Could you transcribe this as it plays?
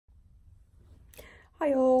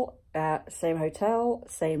Hi all, same hotel,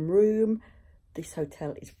 same room. This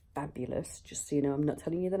hotel is fabulous, just so you know. I'm not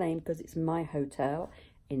telling you the name because it's my hotel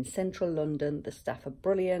in central London. The staff are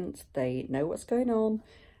brilliant, they know what's going on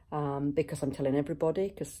because I'm telling everybody,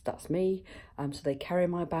 because that's me. So they carry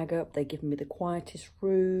my bag up, they give me the quietest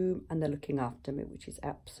room and they're looking after me, which is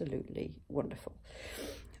absolutely wonderful.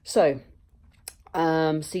 So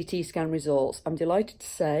CT scan results. I'm delighted to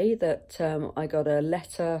say that I got a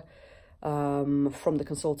letter from the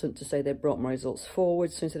consultant to say they brought my results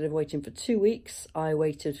forward. So instead of waiting for 2 weeks, I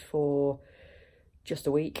waited for just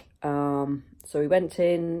a week. So we went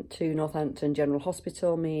in to Northampton General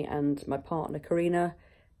Hospital, me and my partner Karina,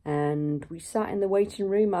 and we sat in the waiting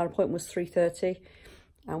room. Our appointment was 3:30,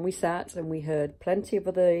 and we sat and we heard plenty of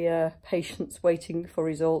other patients waiting for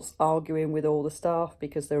results, arguing with all the staff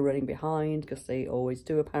because they were running behind, because they always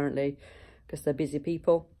do apparently, because they're busy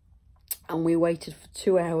people. And we waited for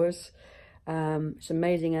 2 hours. It's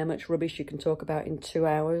amazing how much rubbish you can talk about in 2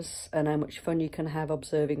 hours and how much fun you can have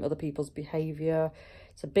observing other people's behaviour.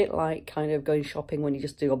 It's a bit like kind of going shopping when you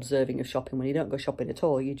just do observing of shopping, when you don't go shopping at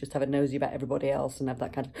all. You just have a nosy about everybody else and have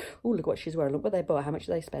that kind of, oh, look what she's wearing, look what they bought, how much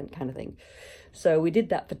they spent kind of thing. So we did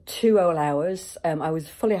that for 2 whole hours. I was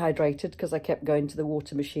fully hydrated because I kept going to the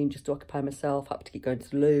water machine just to occupy myself, had to keep going to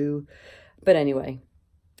the loo. But anyway,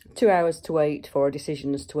 2 hours to wait for a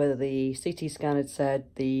decision as to whether the CT scan had said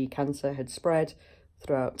the cancer had spread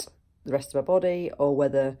throughout the rest of my body or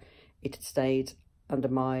whether it had stayed under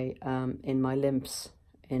my in my lymphs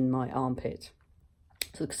in my armpit.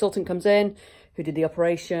 So the consultant comes in who did the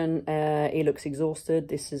operation. He looks exhausted.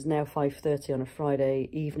 This is now 5:30 on a Friday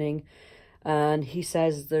evening, and he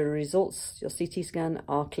says the results, your CT scan,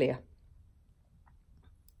 are clear.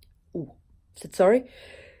 Oh, said sorry.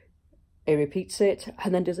 He repeats it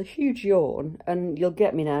and then does a huge yawn, and you'll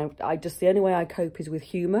get me now. The only way I cope is with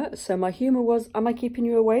humour. So my humour was, am I keeping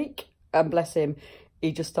you awake? And bless him,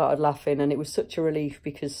 he just started laughing, and it was such a relief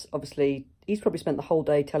because obviously he's probably spent the whole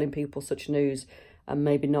day telling people such news and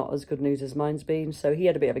maybe not as good news as mine's been. So he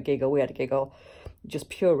had a bit of a giggle, we had a giggle, just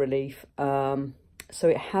pure relief. So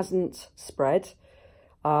it hasn't spread.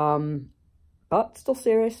 But still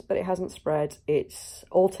serious, but it hasn't spread. It's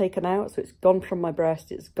all taken out, so it's gone from my breast,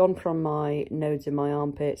 it's gone from my nodes in my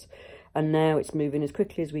armpits, and now it's moving as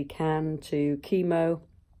quickly as we can to chemo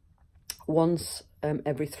once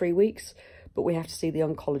every 3 weeks, but we have to see the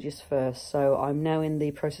oncologist first. So I'm now in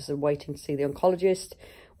the process of waiting to see the oncologist,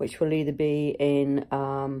 which will either be in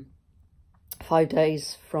 5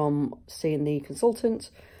 days from seeing the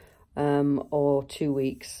consultant, or 2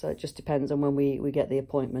 weeks. So it just depends on when we get the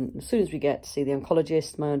appointment. As soon as we get to see the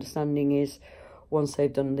oncologist, my understanding is once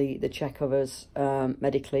they've done the check of us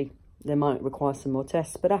medically, they might require some more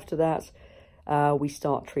tests, but after that we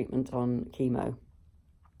start treatment on chemo.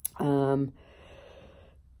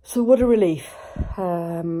 So what a relief.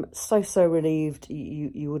 So relieved,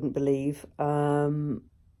 you wouldn't believe, and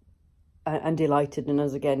delighted. And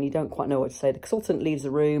as again, you don't quite know what to say. The consultant leaves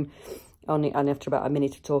the room only after about a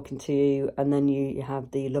minute of talking to you, and then you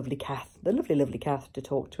have the lovely Kath, lovely Kath, to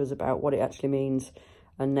talk to us about what it actually means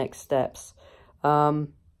and next steps.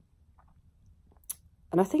 And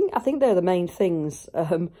I think they're the main things.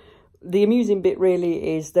 The amusing bit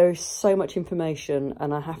really is there is so much information,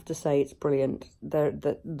 and I have to say it's brilliant.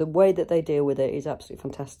 The way that they deal with it is absolutely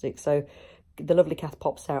fantastic. So the lovely Kath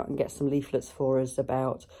pops out and gets some leaflets for us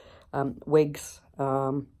about wigs.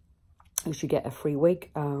 You should get a free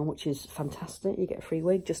wig, which is fantastic. You get a free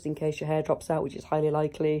wig just in case your hair drops out, which is highly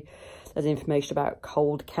likely. There's information about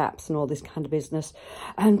cold caps and all this kind of business.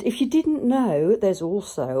 And if you didn't know, there's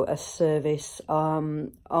also a service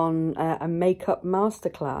on a makeup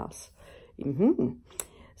masterclass.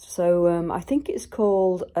 So I think it's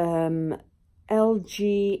called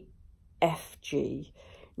LGFG.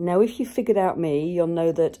 Now, if you figured out me, you'll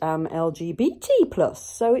know that I'm LGBT+,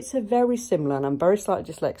 so it's a very similar, and I'm very slightly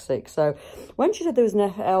dyslexic. So when she said there was an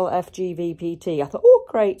LFGVPT, I thought, oh,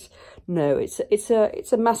 great. No, it's a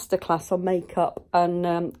masterclass on makeup,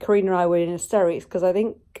 and Karina and I were in hysterics because I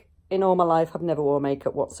think in all my life I've never worn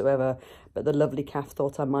makeup whatsoever, but the lovely Kath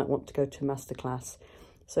thought I might want to go to a masterclass.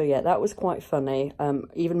 So yeah, that was quite funny,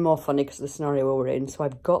 even more funny because of the scenario we're in. So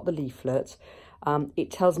I've got the leaflet. It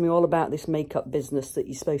tells me all about this makeup business that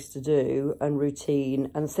you're supposed to do and routine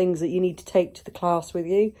and things that you need to take to the class with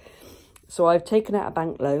you. So I've taken out a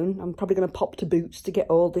bank loan. I'm probably going to pop to Boots to get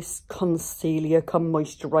all this concealer, come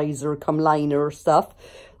moisturiser, come liner stuff.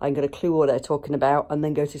 I'm going to clue what they're talking about and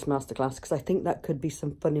then go to this masterclass because I think that could be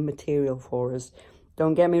some funny material for us.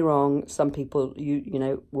 Don't get me wrong. Some people, you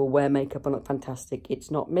know, will wear makeup and look fantastic. It's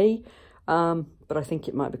not me. But I think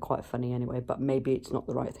it might be quite funny anyway, but maybe it's not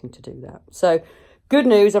the right thing to do that. So good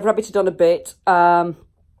news, I've rabbited on a bit.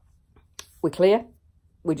 We're clear.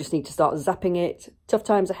 We just need to start zapping it. Tough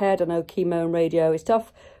times ahead. I know chemo and radio is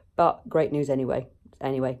tough, but great news anyway.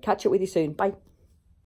 Anyway, catch up with you soon. Bye.